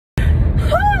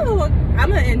I'm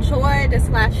gonna enjoy this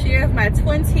last year of my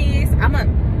 20s.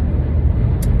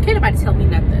 Can't nobody tell me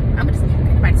nothing. I'm gonna just,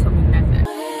 can't nobody tell me nothing.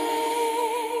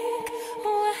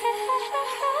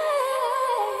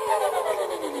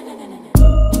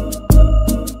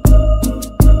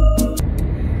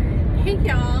 Hey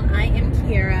y'all, I am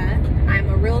Kiara. I'm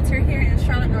a realtor here in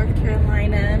Charlotte, North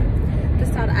Carolina.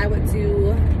 Just thought I would do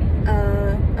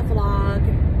a vlog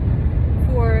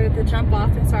for the jump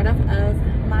off and start off of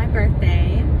my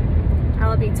birthday. I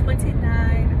will be 29.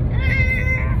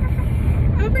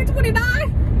 I'll be 29.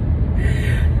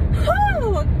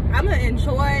 Whew. I'm gonna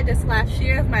enjoy this last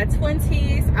year of my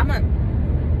 20s.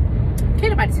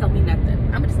 Can't nobody tell me nothing.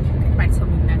 Can't nobody tell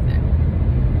me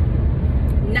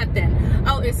nothing.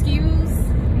 Oh, excuse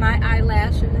my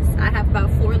eyelashes. I have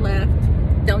about 4 left.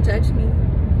 Don't judge me.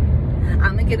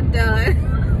 I'm gonna get them done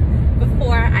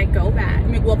before I go back.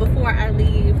 Well, before I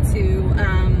leave to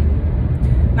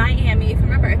Miami for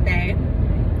my birthday.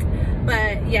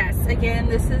 But yes, again,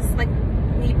 this is like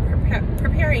me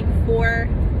preparing for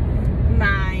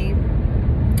my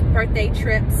birthday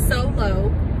trip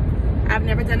solo. I've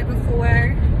never done it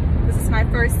before. This is my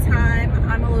first time.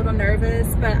 I'm a little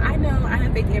nervous, but I know I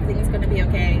have faith everything is going to be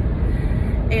okay.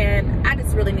 And I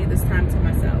just really need this time to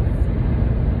myself.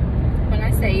 When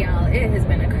I say y'all, it has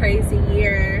been a crazy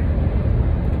year.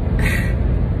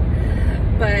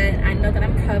 But I know that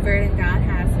I'm covered and God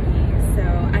has me. So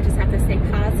I just have to stay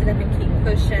positive and keep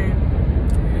pushing.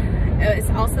 It's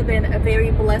also been a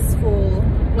very blissful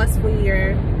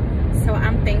year. So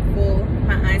I'm thankful.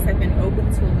 My eyes have been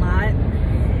open to a lot.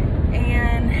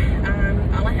 And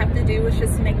all I have to do is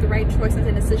just make the right choices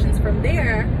and decisions from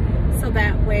there. So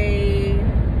that way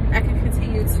I can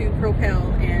continue to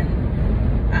propel and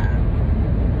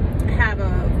have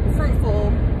a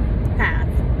fruitful path.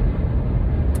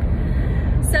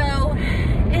 So,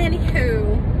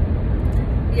 anywho,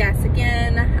 yes,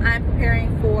 again, I'm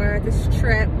preparing for this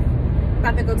trip.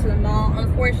 About to go to the mall.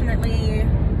 Unfortunately,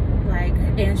 like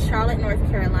in Charlotte, North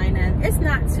Carolina, it's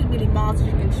not too many malls that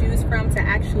you can choose from to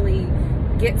actually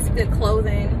get good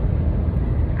clothing.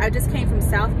 I just came from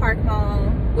South Park Mall,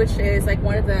 which is like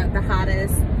one of the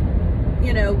hottest,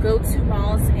 you know, go-to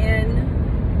malls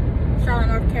in Charlotte,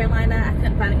 North Carolina. I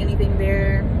couldn't find anything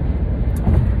there.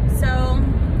 So,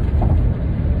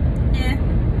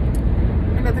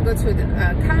 I'm about to go to the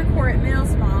Concord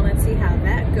Mills Mall and see how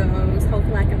that goes.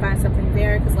 Hopefully I can find something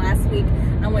there, because last week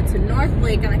I went to North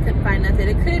Lake and I couldn't find nothing.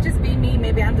 It could just be me.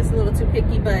 Maybe I'm just a little too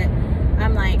picky, but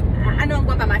I'm like, I know I'm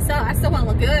going by myself. I still want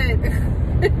to look good.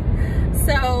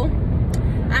 So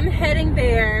I'm heading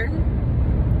there,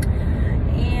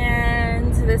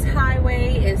 and this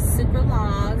highway is super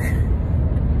long.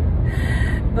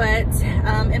 But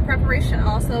in preparation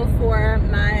also for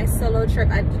my solo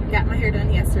trip, I got my hair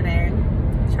done yesterday.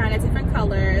 Trying a different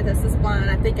color. This is blonde.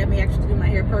 I think I may actually do my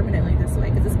hair permanently this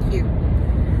way because it's cute.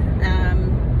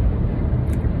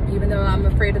 Even though I'm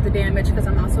afraid of the damage, because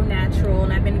I'm also natural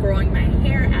and I've been growing my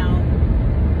hair out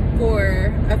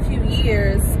for a few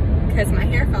years because my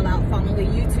hair fell out following a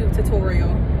YouTube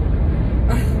tutorial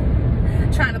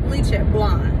trying to bleach it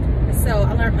blonde. So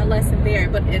I learned my lesson there,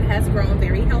 but it has grown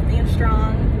very healthy and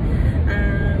strong.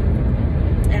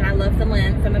 And I love the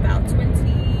length. I'm about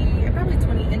probably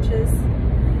 20 inches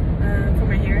for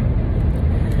my hair.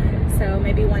 So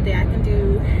maybe one day I can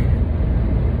do,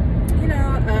 you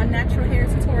know, a natural hair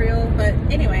tutorial. But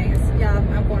anyways, y'all,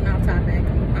 I'm going off topic.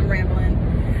 I'm rambling.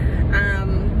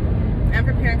 I'm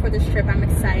preparing for this trip. I'm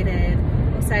excited.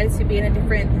 I'm excited to be in a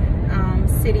different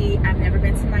city. I've never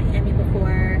been to Miami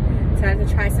before. So I have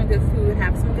to try some good food,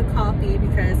 have some good coffee,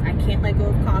 because I can't let go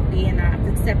of coffee, and I've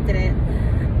accepted it.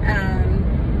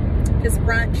 Just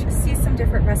brunch, see some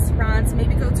different restaurants,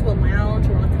 maybe go to a lounge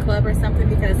or like a club or something,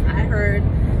 because I heard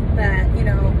that, you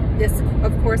know, this,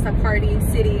 of course, a party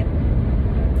city,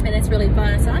 and it's really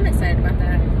fun. So I'm excited about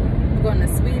that. I'm going to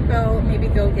Speedboat, maybe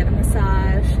go get a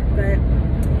massage, but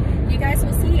you guys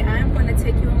will see. I'm going to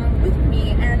take you along with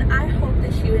me, and I hope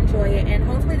that you enjoy it, and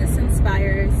hopefully this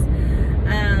inspires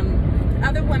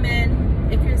other women.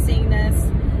 If you're seeing this,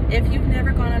 if you've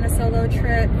never gone on a solo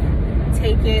trip,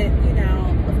 take it, you know,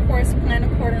 of course, plan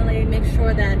accordingly. Make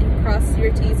sure that you cross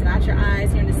your T's and dot your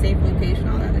I's, you're in a safe location,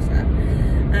 all that other stuff.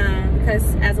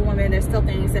 Because as a woman, there's still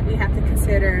things that we have to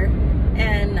consider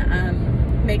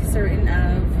and make certain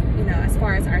of, you know, as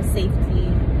far as our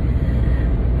safety.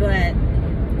 But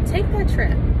take that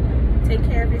trip. Take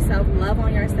care of yourself, love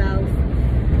on yourself,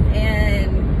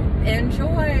 and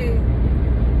enjoy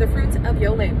the fruits of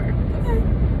your labor. Okay.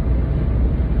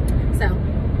 So,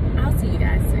 I'll see you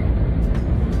guys soon.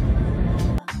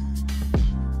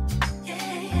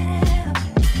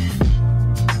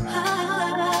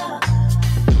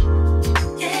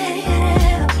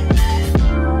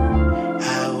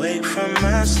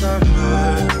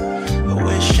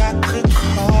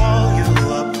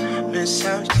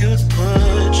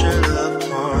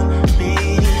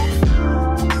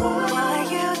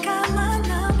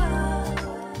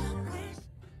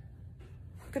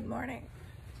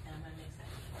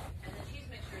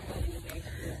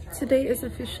 is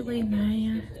officially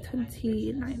my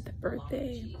 29th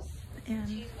birthday,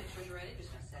 and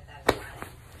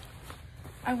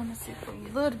I want to sleep a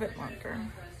little bit longer,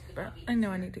 but I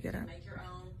know I need to get up.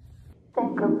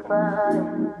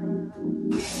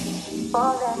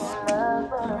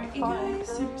 Alright, you guys,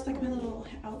 so here's like my little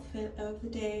outfit of the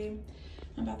day.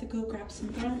 I'm about to go grab some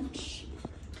brunch.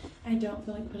 I don't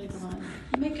feel like putting on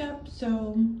makeup,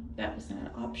 so that was not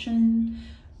an option,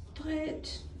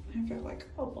 but I feel like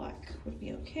all black would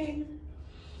be okay.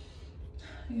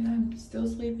 Yeah, I'm still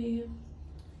sleepy.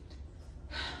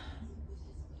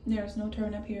 There's no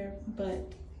turn up here,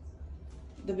 but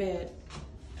the bed.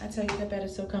 I tell you, the bed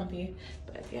is so comfy.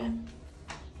 But yeah,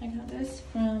 I got this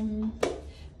from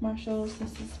Marshall's.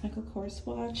 This is Michael Kors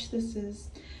watch. This is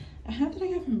a hat that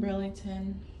I got from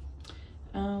Burlington.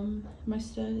 My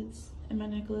studs and my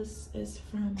necklace is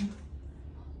from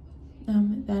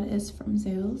that is from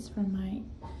Zales from my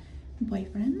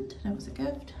boyfriend. That was a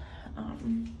gift.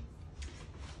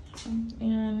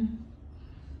 And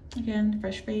again,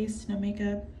 fresh face, no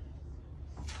makeup.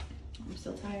 I'm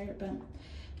still tired, but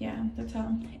yeah, that's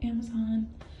how. Amazon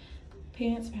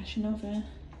pants, Fashion Nova.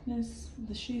 This,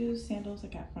 the shoes, sandals I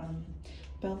got from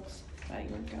Belks about a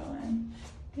year ago, and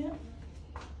yeah.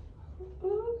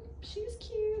 Ooh, she's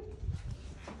cute.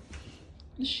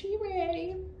 She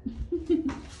ready.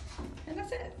 And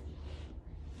that's it.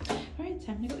 All right,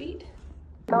 time to go eat.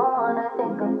 Don't wanna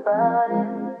think about it.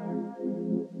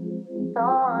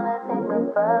 Don't wanna think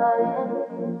about it.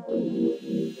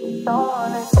 Don't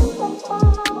wanna think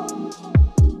about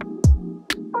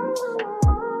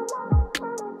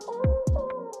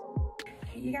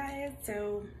Hey you guys,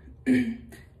 so now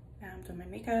I'm doing my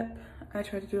makeup. I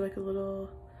tried to do like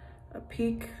a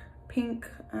pink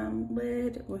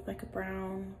lid with like a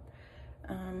brown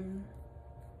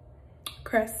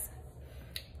crest.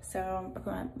 So I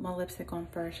put my lipstick on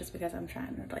first just because I'm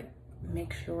trying to like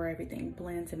make sure everything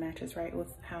blends and matches right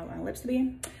with how I want lips to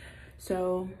be.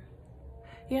 So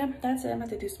yeah, that's it. I'm about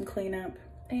to do some cleanup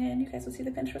and you guys will see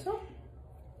the finished result.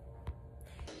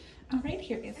 All right,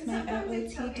 here is my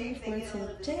OOTD for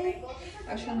today.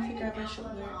 I was trying to figure out if I should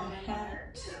wear a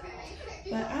hat,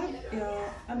 but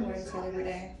I'm wearing this hat every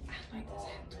day. I like this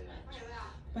hat too much.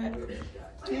 But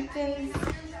do this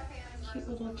cute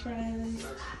little dress,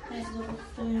 has a little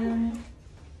flare.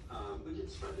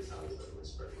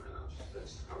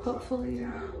 Hopefully,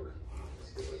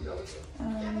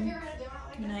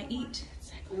 when I eat,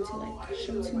 it's not going to like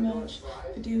show too much.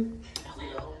 If I do, oh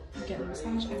well, I'm getting a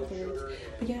massage afterwards.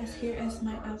 But yes, here is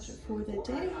my outfit for the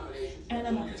day, and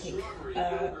I'm about to take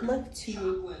a look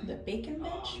to the bacon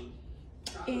bench,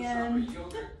 and yeah,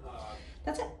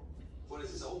 that's it.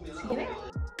 See you there.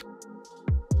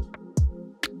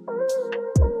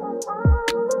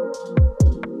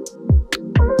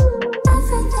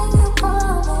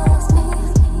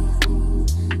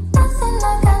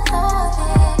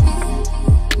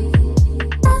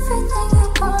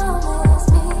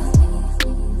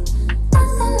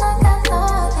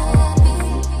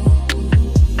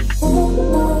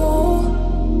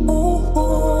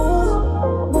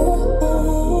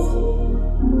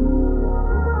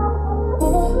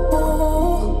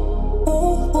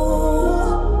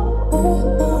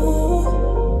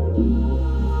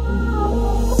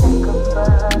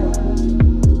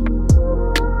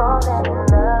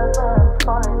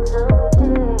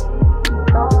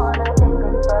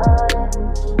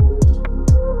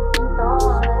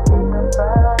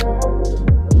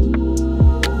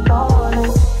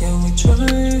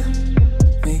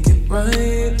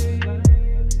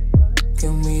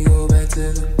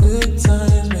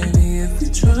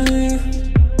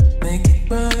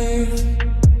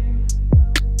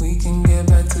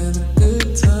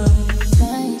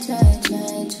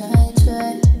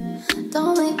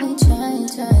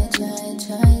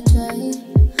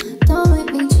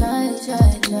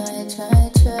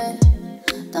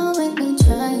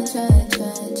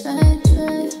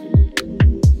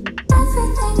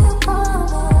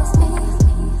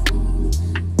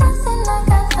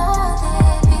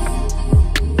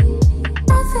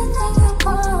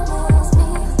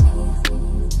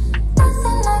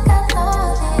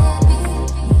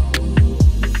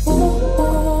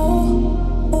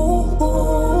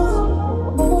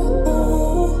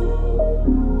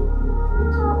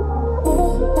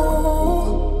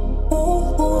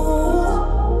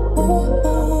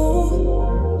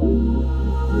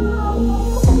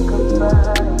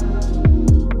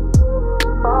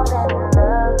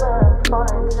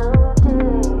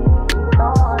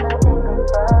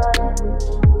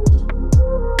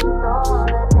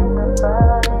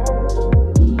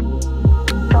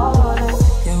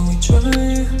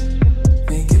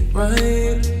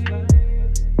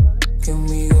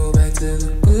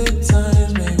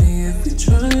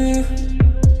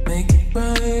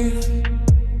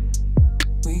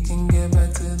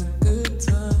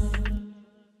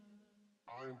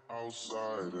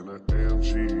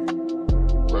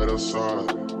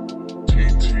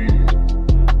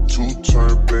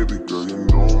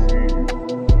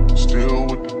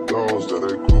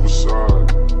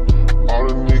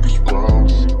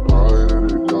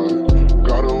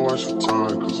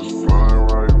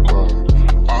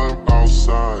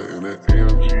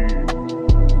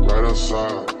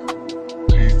 outside,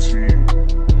 TT,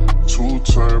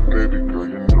 two-turn baby girl,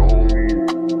 you know me.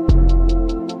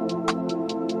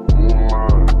 Who am I?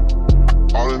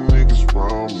 All the niggas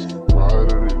round me, ride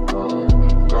or they die.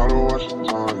 Gotta watch the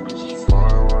time, cause it's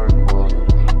flying like butter.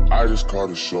 I just caught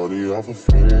a shorty off a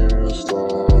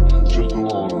Finsta. Just the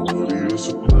on a hoodie, it's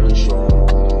a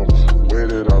crenshaw. Way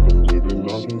that I've been living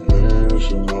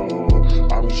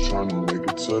unconventional. I'm just trying to make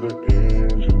it to the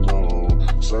end, you know.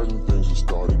 Certain things have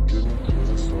started getting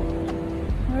closer.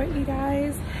 Alright, you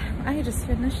guys, I just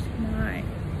finished my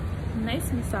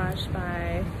nice massage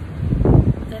by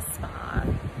this spa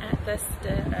at the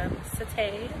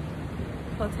Cité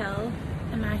Hotel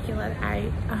Immaculate.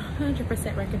 I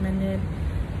 100% recommend it.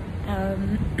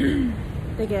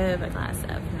 They give a glass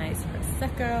of nice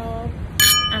Prosecco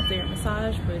after your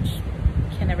massage, which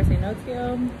can never say no to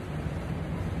you.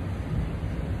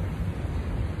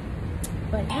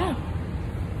 But yeah,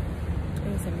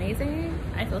 it was amazing.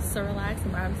 I feel so relaxed,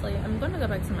 and honestly, I'm gonna go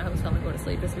back to my hotel and go to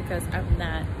sleep just because I'm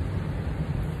not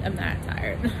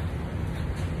tired.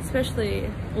 Especially,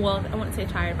 well, I wouldn't say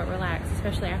tired, but relaxed,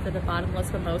 especially after the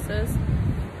bottomless mimosas.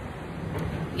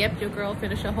 Yep, your girl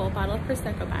finished a whole bottle of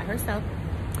Prosecco by herself.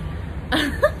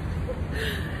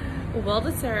 Well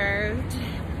deserved.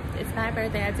 It's my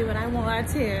birthday, I do what I want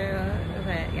to.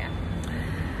 But yeah,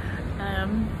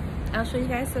 I'll show you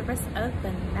guys the rest of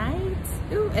the night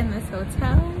in this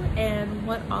hotel and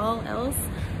what all else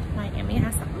Miami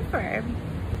has to offer.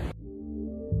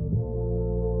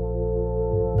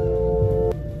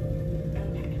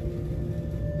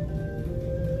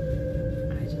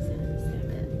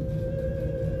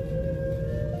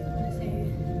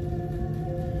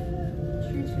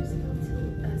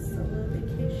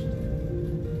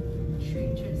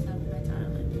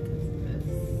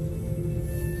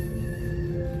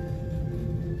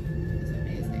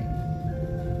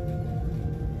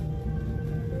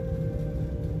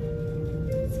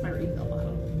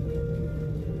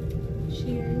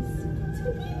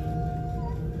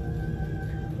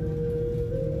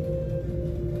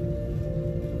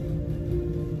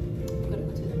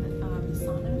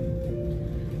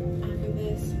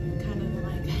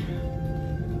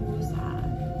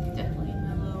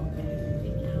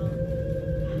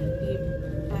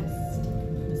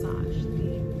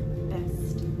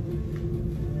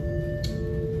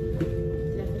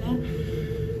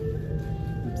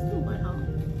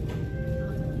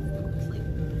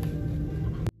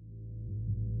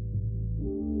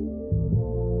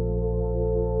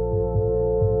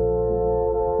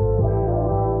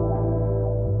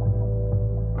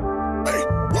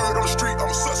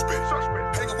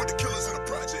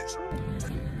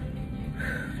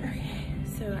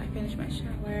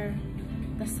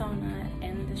 The sauna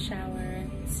and the shower,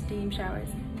 steam shower is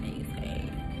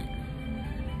amazing.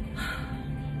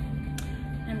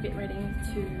 I'm getting ready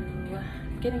to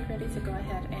go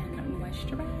ahead and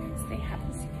moisturize. They have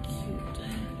this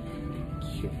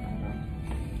cute bottle.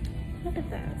 Look at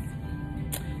this.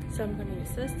 So I'm gonna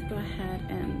use this to go ahead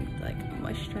and like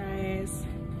moisturize.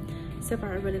 So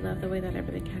far I really love the way that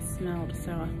everything has smelled.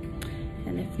 So,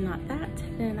 and if not that,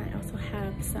 then I also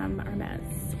have some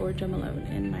Hermes or Jo Malone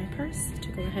in my purse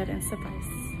to go ahead and suffice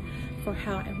for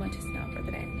how I want to smell for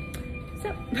the day.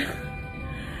 So,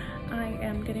 I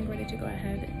am getting ready to go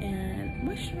ahead and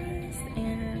moisturize,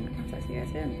 and I'll talk to you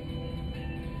guys soon.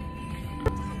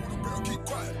 Keep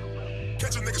quiet.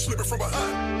 Catch a nigga slipping from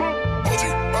behind. OG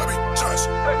Bobby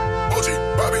Johnson. OG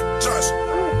Bobby Johnson.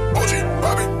 OG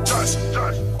Bobby Johnson.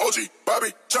 OG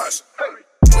Bobby Johnson.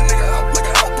 Put a nigga out like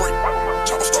an outbreak.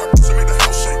 Chopper start to make the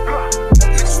house shake.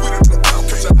 Nigga sweeter than a pound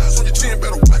cake. Eyes on your chin,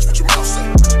 better watch what your mouth say.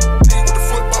 Lean with the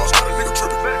footballs, got a nigga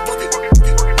tripping. Fuck it,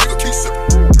 nigga keep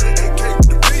sipping. AK with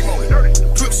the beam on it.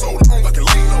 Clip sold on like a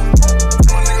lean on it.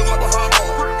 My nigga like behind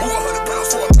ball. Move 100 pounds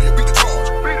for a player, beat the charge.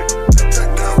 Tack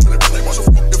down when they play, watch a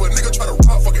fuck. If a nigga try to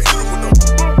rob, fucking hit him with no.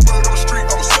 Put it on the street,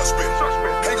 I'm a suspect.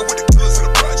 Hanging with the killers in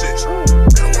the projects.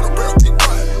 They don't want a barrel, keep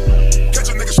quiet. Catch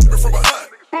a nigga slipping from behind.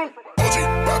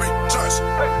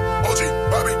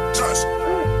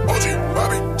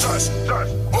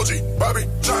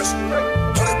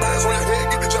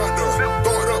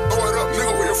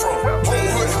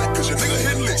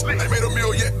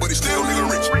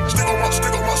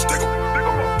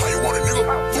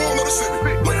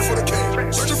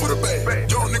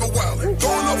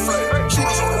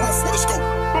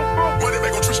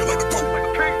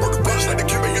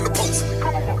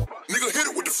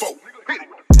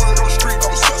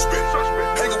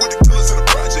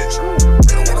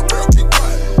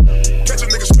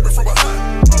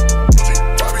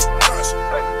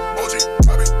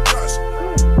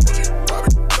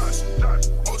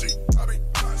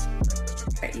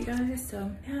 guys, so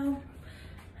now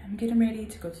I'm getting ready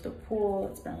to go to the pool.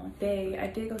 It's been a long day. I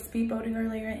did go speedboating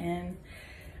earlier, and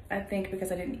I think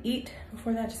because I didn't eat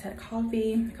before that, I just had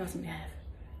coffee, it caused me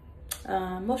to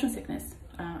have motion sickness.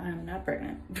 I'm not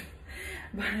pregnant,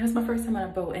 but it was my first time on a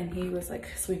boat, and he was like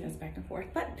sweeping us back and forth.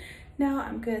 But now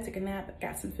I'm good. Took a nap,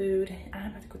 got some food.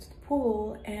 I'm about to go to the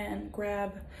pool and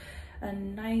grab a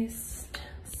nice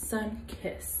sun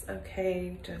kiss.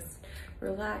 Okay, just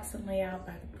relax and lay out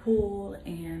by the pool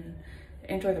and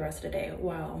enjoy the rest of the day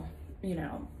while, you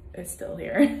know, it's still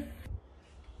here.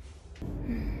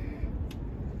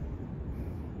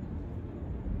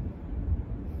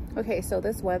 Okay, so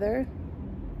this weather,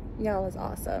 y'all, is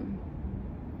awesome.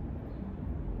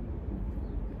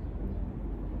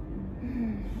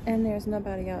 And there's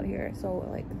nobody out here, so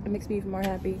like it makes me even more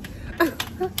happy.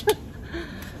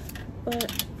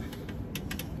 But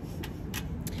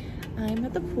I'm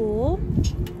at the pool.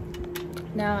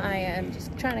 Now I am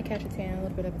just trying to catch a tan, a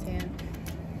little bit of a tan.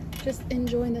 Just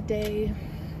enjoying the day.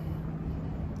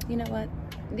 You know what?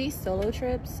 These solo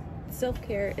trips,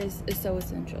 self-care is so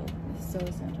essential. It's so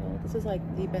essential. This is like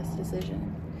the best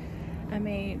decision I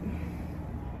made.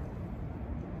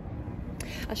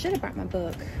 I should have brought my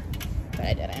book, but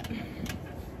I didn't.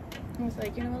 I was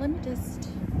like, you know what, let me just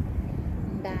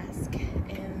bask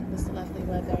in this lovely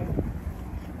weather.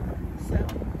 So,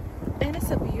 and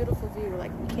it's a beautiful view.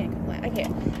 Like, you can't complain.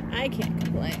 I can't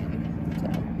complain. So,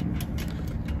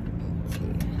 let's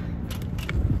see.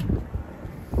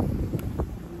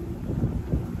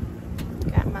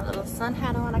 Got my little sun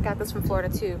hat on. I got this from Florida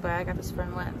too, but I got this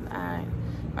from my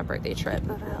birthday trip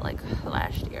like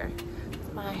last year.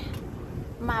 It's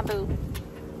my boo.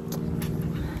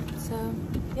 So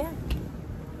yeah,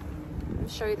 let me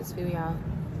show you this view, y'all.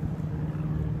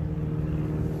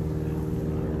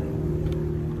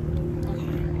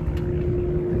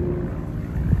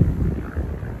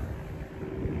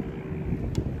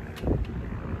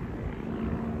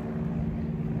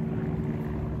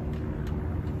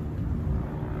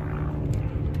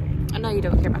 I know you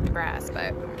don't care about the grass,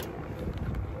 but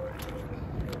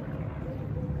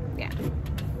yeah.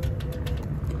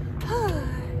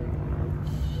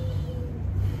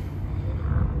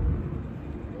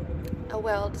 A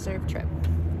well-deserved trip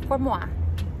for moi.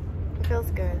 It feels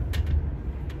good.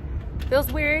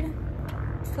 Feels weird.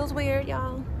 Feels weird,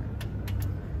 y'all.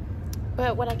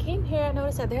 But when I came here, I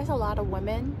noticed that there's a lot of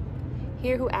women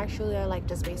here who actually are like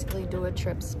just basically doing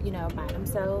trips, you know, by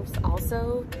themselves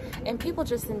also. And people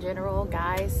just in general,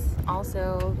 guys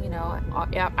also, you know,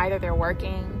 either they're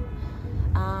working.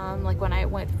 Like when I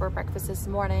went for breakfast this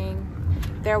morning,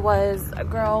 there was a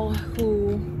girl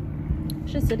who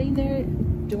was just sitting there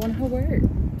doing her work.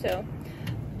 So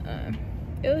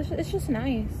it's just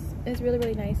nice. It's really,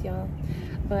 really nice, y'all.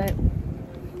 But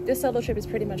this solo trip is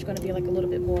pretty much going to be like a little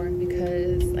bit boring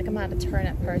because like I'm not a turn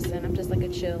up person. I'm just like a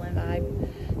chill and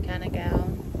vibe kind of gal.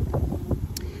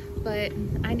 But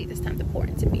I need this time to pour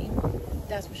into me.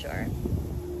 That's for sure.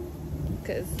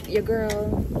 Because your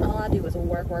girl, all I do is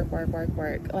work.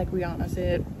 Like Rihanna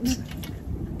said.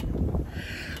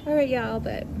 Alright, y'all,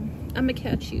 but I'm going to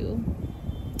catch you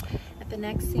at the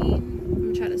next scene. I'm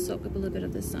going to try to soak up a little bit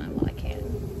of the sun while I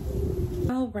can.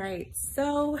 Alright,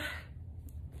 so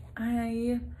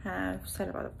I have set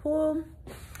up by the pool.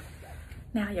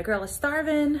 Now your girl is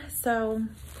starving, so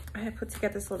I have put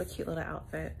together this little cute little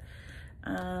outfit.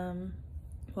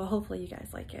 Well, hopefully you guys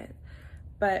like it,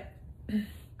 but I'm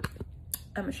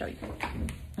gonna show you.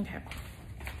 Okay,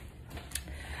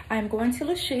 I'm going to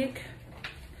Le Chic,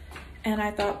 and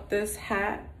I thought this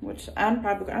hat, which I'm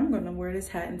gonna wear this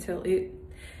hat until it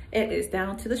is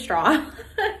down to the straw.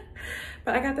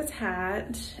 But I got this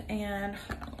hat, and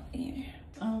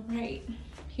all right,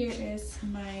 here is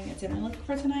my dinner look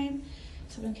for tonight.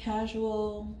 Something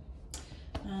casual.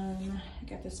 I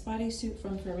got this bodysuit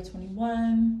from Forever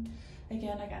 21.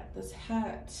 Again, I got this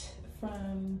hat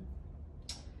from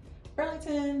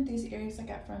Burlington. These earrings I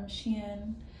got from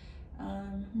Shein.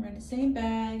 I'm wearing the same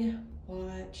bag,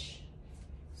 watch,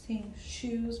 same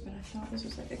shoes, but I thought this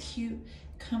was like a cute,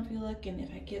 comfy look, and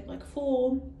if I get like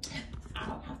full, I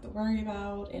don't have to worry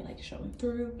about it like showing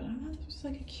through. But I thought this was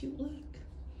like a cute look,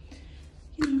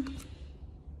 you know.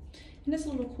 And it's a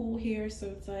little cool here, so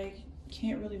it's like you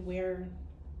can't really wear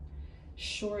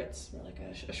shorts or like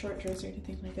a short dress or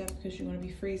anything like that because you're going to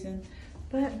be freezing.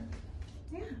 But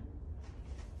yeah,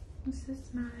 this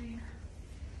is my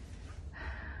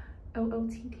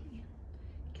OOTD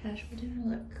casual dinner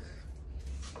look.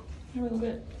 A little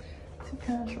bit too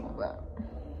casual, but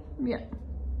yeah,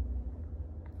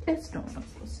 it's doing what I'm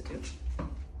supposed to do.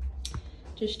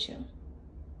 Just chill.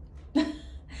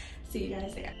 See you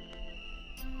guys there.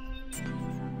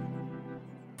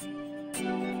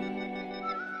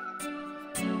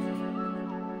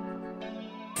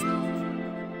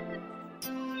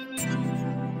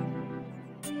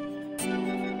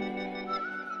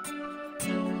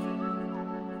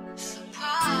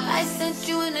 I sent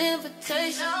you an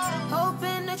invitation,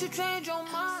 hoping that you change your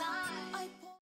mind.